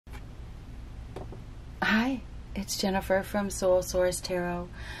Hi, it's Jennifer from Soul Source Tarot,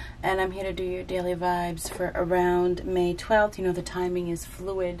 and I'm here to do your daily vibes for around May 12th. You know, the timing is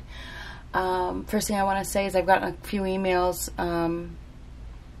fluid. First thing I want to say is I've gotten a few emails.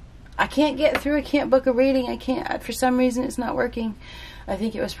 I can't get through. I can't book a reading. I can't. For some reason, it's not working. I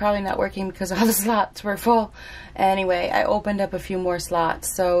think it was probably not working because all the slots were full. Anyway, I opened up a few more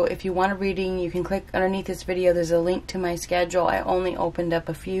slots. So if you want a reading, you can click underneath this video. There's a link to my schedule. I only opened up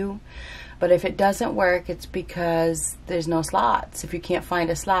a few. But if it doesn't work, it's because there's no slots. If you can't find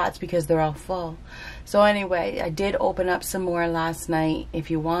a slot, it's because they're all full. So anyway, I did open up some more last night. If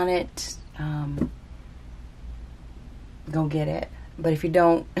you want it, go get it. But if you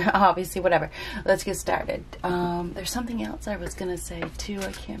don't, obviously, whatever. Let's get started. There's something else I was going to say, too.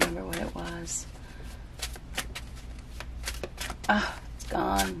 I can't remember what it was. Ah, it's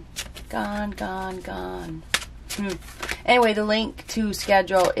gone. Gone. Anyway, the link to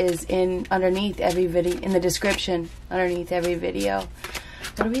schedule is underneath every video, in the description, underneath every video.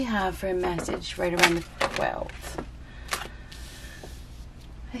 What do we have for a message right around the 12th?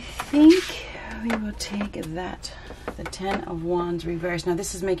 I think we will take that, the 10 of Wands reverse. Now,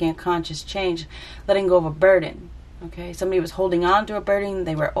 this is making a conscious change, letting go of a burden. Okay, somebody was holding on to a burden,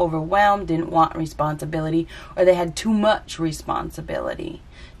 they were overwhelmed, didn't want responsibility, or they had too much responsibility,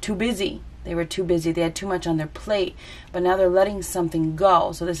 too busy. They were too busy. They had too much on their plate, but now they're letting something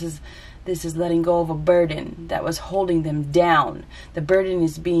go. So this is letting go of a burden that was holding them down. The burden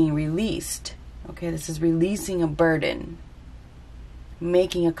is being released. Okay, this is releasing a burden,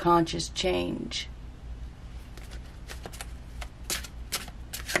 making a conscious change.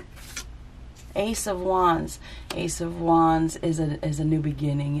 Ace of Wands. Ace of Wands is a new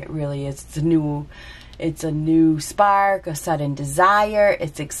beginning. It really is. It's a new spark, a sudden desire.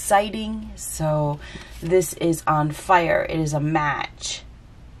 It's exciting. So this is on fire. It is a match.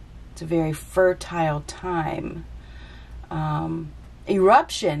 It's a very fertile time.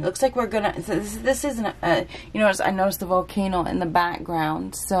 Eruption. Looks like we're gonna. This isn't a. You notice I noticed the volcano in the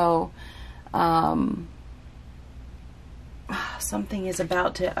background. So something is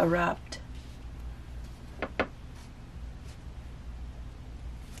about to erupt.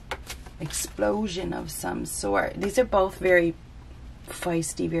 Explosion of some sort. These are both very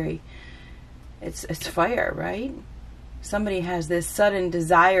feisty, very, it's fire, right? Somebody has this sudden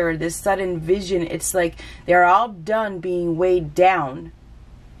desire, this sudden vision. It's like they're all done being weighed down.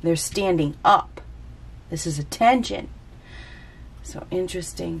 They're standing up. This is attention. So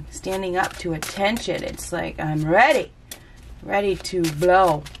interesting. Standing up to attention. It's like, I'm ready. Ready to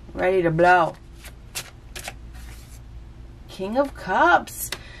blow. Ready to blow. King of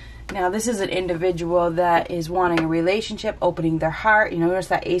Cups. Now, this is an individual that is wanting a relationship, opening their heart. You notice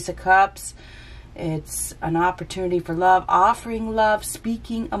that Ace of Cups. It's an opportunity for love, offering love,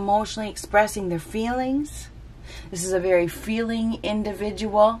 speaking emotionally, expressing their feelings. This is a very feeling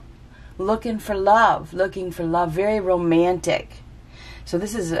individual, looking for love, very romantic. So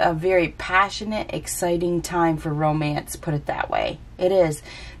this is a very passionate, exciting time for romance, put it that way. It is.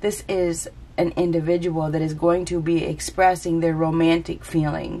 This is an individual that is going to be expressing their romantic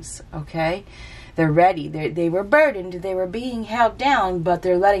feelings, okay? They're ready. They were burdened. They were being held down, but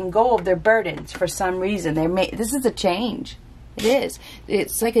they're letting go of their burdens for some reason. This is a change. It is.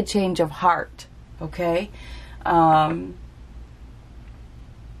 It's like a change of heart, okay?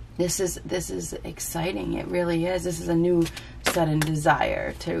 This is exciting. It really is. This is a new sudden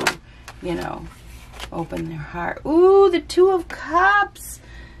desire to, you know, open their heart. Ooh, the Two of Cups.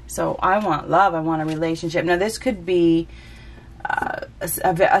 So I want love. I want a relationship. Now this could be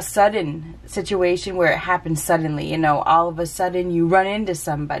a sudden situation where it happens suddenly. You know, all of a sudden you run into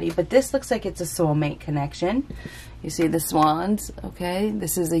somebody. But this looks like it's a soulmate connection. You see the swans, okay?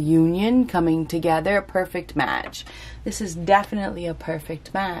 This is a union coming together, a perfect match. This is definitely a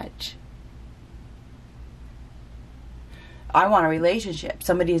perfect match. I want a relationship.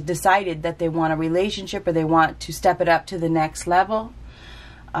 Somebody has decided that they want a relationship or they want to step it up to the next level.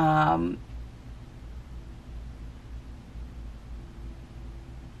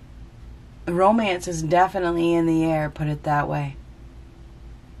 Romance is definitely in the air, put it that way.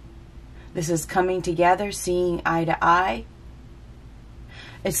 This is coming together, seeing eye to eye.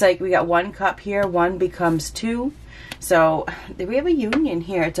 It's like we got one cup here, one becomes two. So we have a union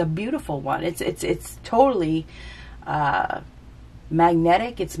here. It's a beautiful one. It's totally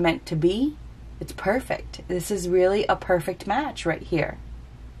magnetic. It's meant to be. It's perfect. This is really a perfect match right here.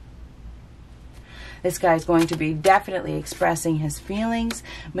 This guy's going to be definitely expressing his feelings.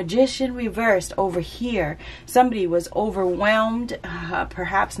 Magician reversed over here. Somebody was overwhelmed,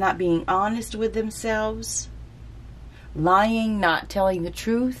 perhaps not being honest with themselves, lying, not telling the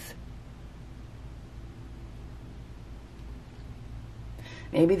truth.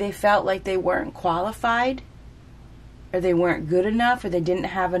 Maybe they felt like they weren't qualified, or they weren't good enough, or they didn't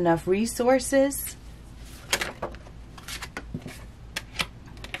have enough resources.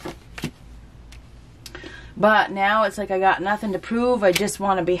 But now it's like, I got nothing to prove. I just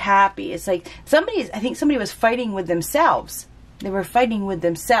want to be happy. It's like I think somebody was fighting with themselves. They were fighting with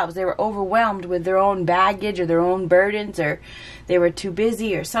themselves. They were overwhelmed with their own baggage or their own burdens, or they were too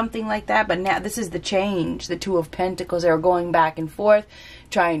busy or something like that. But now this is the change. The Two of Pentacles, they were going back and forth,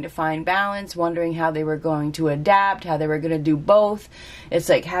 trying to find balance, wondering how they were going to adapt, how they were going to do both. It's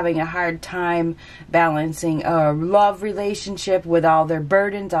like having a hard time balancing a love relationship with all their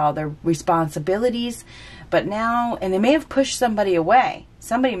burdens, all their responsibilities. But now, and they may have pushed somebody away.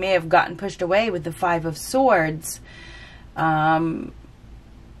 Somebody may have gotten pushed away with the Five of Swords. But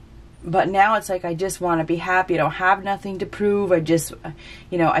now it's like, I just want to be happy. I don't have nothing to prove. I just,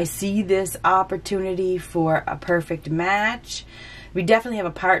 I see this opportunity for a perfect match. We definitely have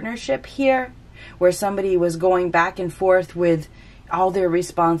a partnership here where somebody was going back and forth with all their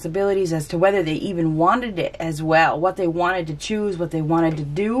responsibilities as to whether they even wanted it as well, what they wanted to choose, what they wanted to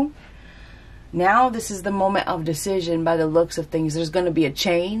do. Now this is the moment of decision by the looks of things. There's going to be a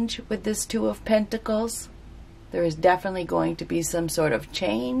change with this Two of Pentacles. There is definitely going to be some sort of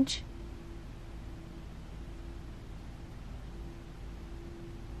change.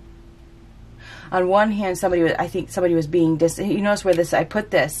 On one hand, I think somebody was being you notice where I put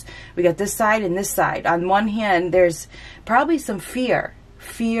this. We got this side and this side. On one hand, there's probably some fear.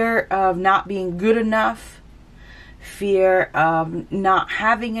 Fear of not being good enough. Fear of not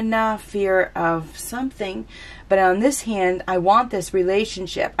having enough. Fear of something. But on this hand, I want this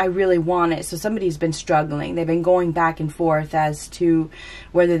relationship. I really want it. So somebody's been struggling. They've been going back and forth as to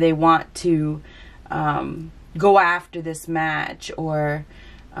whether they want to go after this match, or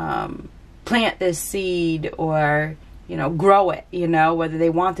plant this seed, or grow it, whether they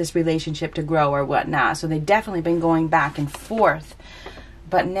want this relationship to grow or whatnot. So they've definitely been going back and forth.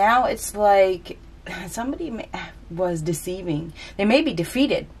 But now it's like somebody was deceiving. They may be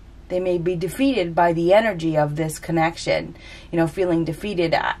defeated. They may be defeated by the energy of this connection. Feeling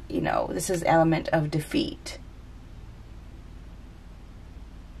defeated, this is element of defeat.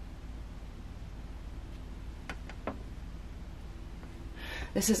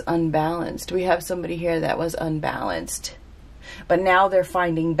 This is unbalanced. We have somebody here that was unbalanced. But now they're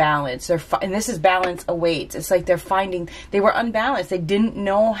finding balance. And this is balance awaits. It's like they were unbalanced. They didn't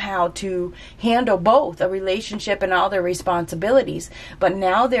know how to handle both, a relationship and all their responsibilities. But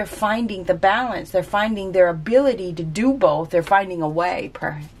now they're finding the balance. They're finding their ability to do both. They're finding a way,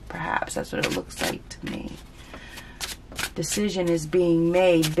 perhaps. That's what it looks like to me. Decision is being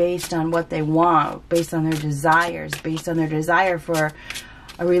made based on what they want, based on their desires, based on their desire for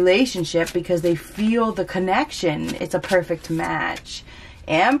a relationship, because they feel the connection. It's a perfect match.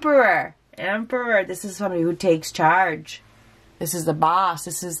 Emperor. This is somebody who takes charge. This is the boss.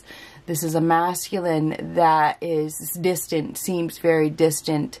 This is a masculine that is distant, seems very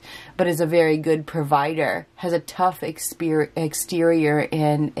distant, but is a very good provider, has a tough exterior,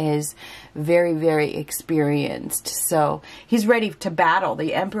 and is very, very experienced. So he's ready to battle.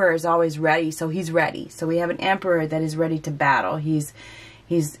 The Emperor is always ready, so he's ready. So we have an Emperor that is ready to battle. He's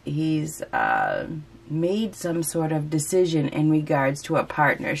made some sort of decision in regards to a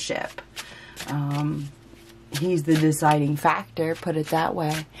partnership. He's the deciding factor, put it that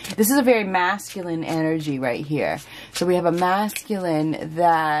way. This is a very masculine energy right here. So we have a masculine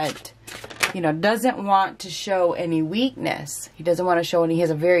that, doesn't want to show any weakness. He doesn't want to show any, he has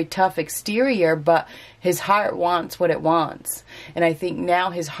a very tough exterior, but his heart wants what it wants. And I think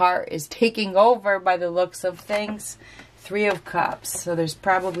now his heart is taking over by the looks of things. Three of Cups. So there's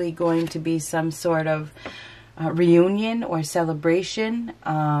probably going to be some sort of reunion or celebration.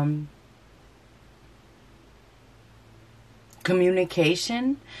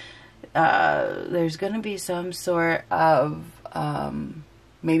 Communication. There's going to be some sort of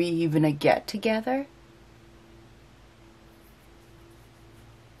maybe even a get-together.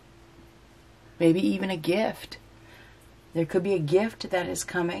 Maybe even a gift. There could be a gift that is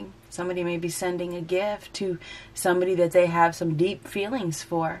coming. Somebody may be sending a gift to somebody that they have some deep feelings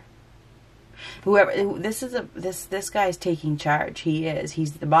for. Whoever, this guy's taking charge.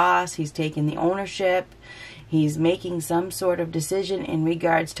 He's the boss. He's taking the ownership. He's making some sort of decision in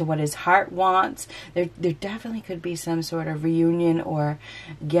regards to what his heart wants. There definitely could be some sort of reunion or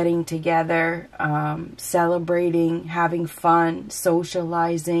getting together, celebrating, having fun,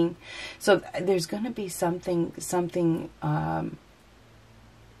 socializing. So there's going to be something.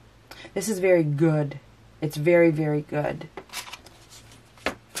 This is very good. It's very, very good.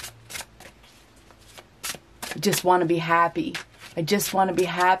 Just want to be happy. I just want to be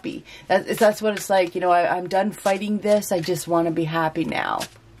happy. That's what it's like. You know, I'm done fighting this. I just want to be happy now.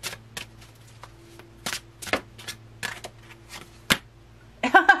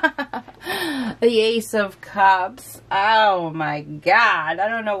 The Ace of Cups. Oh my God. I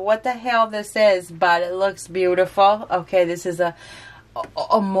don't know what the hell this is, but it looks beautiful. Okay, this is a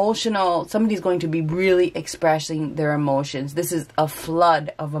emotional, somebody's going to be really expressing their emotions. This is a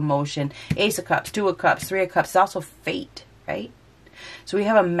flood of emotion. Ace of Cups, Two of Cups, Three of Cups. It's also fate, right? So we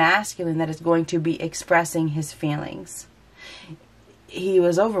have a masculine that is going to be expressing his feelings. He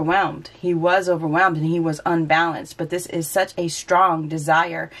was overwhelmed. He was overwhelmed and he was unbalanced. But this is such a strong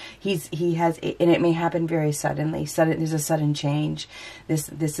desire. He has, and it may happen very suddenly. There's a sudden change. This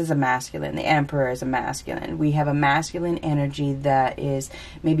is a masculine. The Emperor is a masculine. We have a masculine energy that is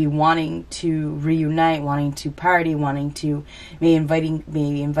maybe wanting to reunite, wanting to party, wanting to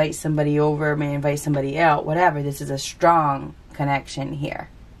maybe invite somebody over, may invite somebody out, whatever. This is a strong connection here.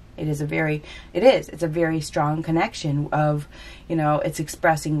 It's a very strong connection of, you know, it's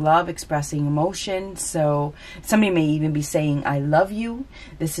expressing love, expressing emotion. So somebody may even be saying, I love you.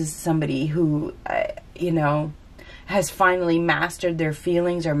 This is somebody who, you know, has finally mastered their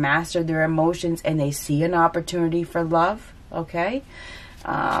feelings or mastered their emotions, and they see an opportunity for love. Okay.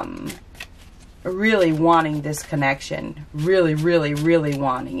 Really wanting this connection, really, really, really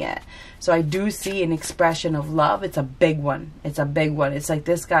wanting it. So I do see an expression of love. It's a big one. It's a big one. It's like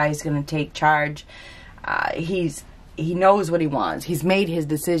this guy is going to take charge. He knows what he wants. He's made his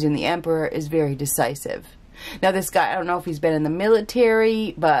decision. The Emperor is very decisive. Now this guy, I don't know if he's been in the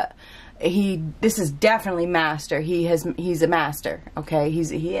military, but this is definitely master. He's a master. Okay,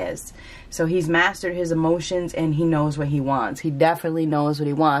 he is. So he's mastered his emotions and he knows what he wants. He definitely knows what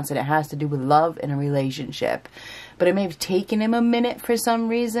he wants, and it has to do with love and a relationship. But it may have taken him a minute for some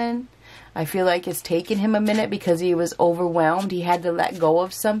reason. I feel like it's taken him a minute because he was overwhelmed. He had to let go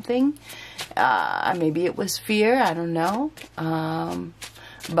of something. Maybe it was fear. I don't know.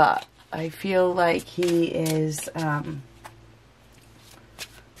 But I feel like he is about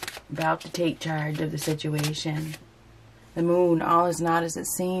to take charge of the situation. The Moon, all is not as it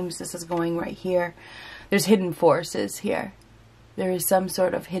seems. This is going right here. There's hidden forces here. There is some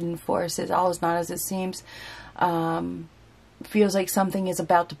sort of hidden forces. All is not as it seems. Feels like something is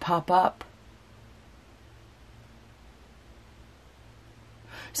about to pop up.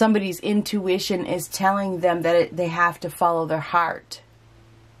 Somebody's intuition is telling them that they have to follow their heart.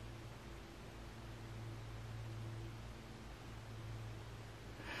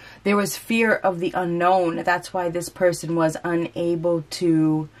 There was fear of the unknown. That's why this person was unable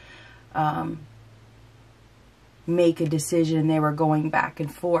to make a decision. They were going back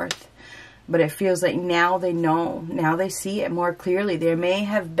and forth. But it feels like now they know. Now they see it more clearly. There may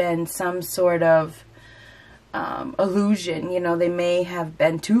have been some sort of illusion. You know, they may have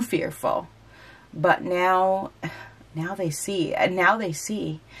been too fearful. But now they see. And now they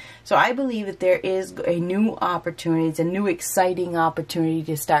see. So I believe that there is a new opportunity. It's a new exciting opportunity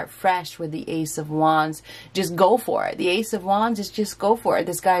to start fresh with the Ace of Wands. Just go for it. The Ace of Wands is just go for it.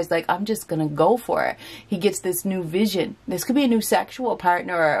 This guy's like, I'm just going to go for it. He gets this new vision. This could be a new sexual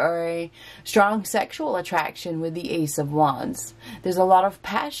partner or a strong sexual attraction with the Ace of Wands. There's a lot of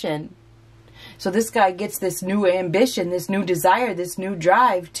passion. So this guy gets this new ambition, this new desire, this new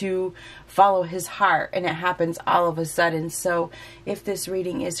drive to follow his heart. And it happens all of a sudden. So if this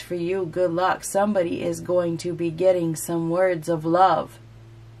reading is for you, good luck. Somebody is going to be getting some words of love.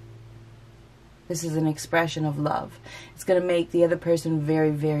 This is an expression of love. It's going to make the other person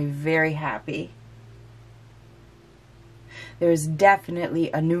very, very, very happy. There's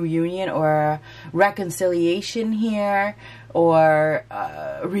definitely a new union or a reconciliation here, or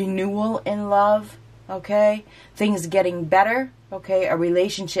renewal in love, okay? Things getting better, okay? A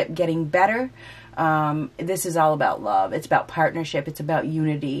relationship getting better. This is all about love. It's about partnership. It's about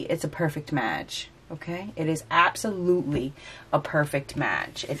unity. It's a perfect match, okay? It is absolutely a perfect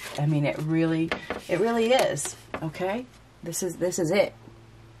match. I mean, it really is, okay? This is it.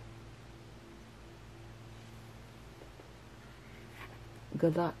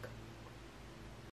 Good luck.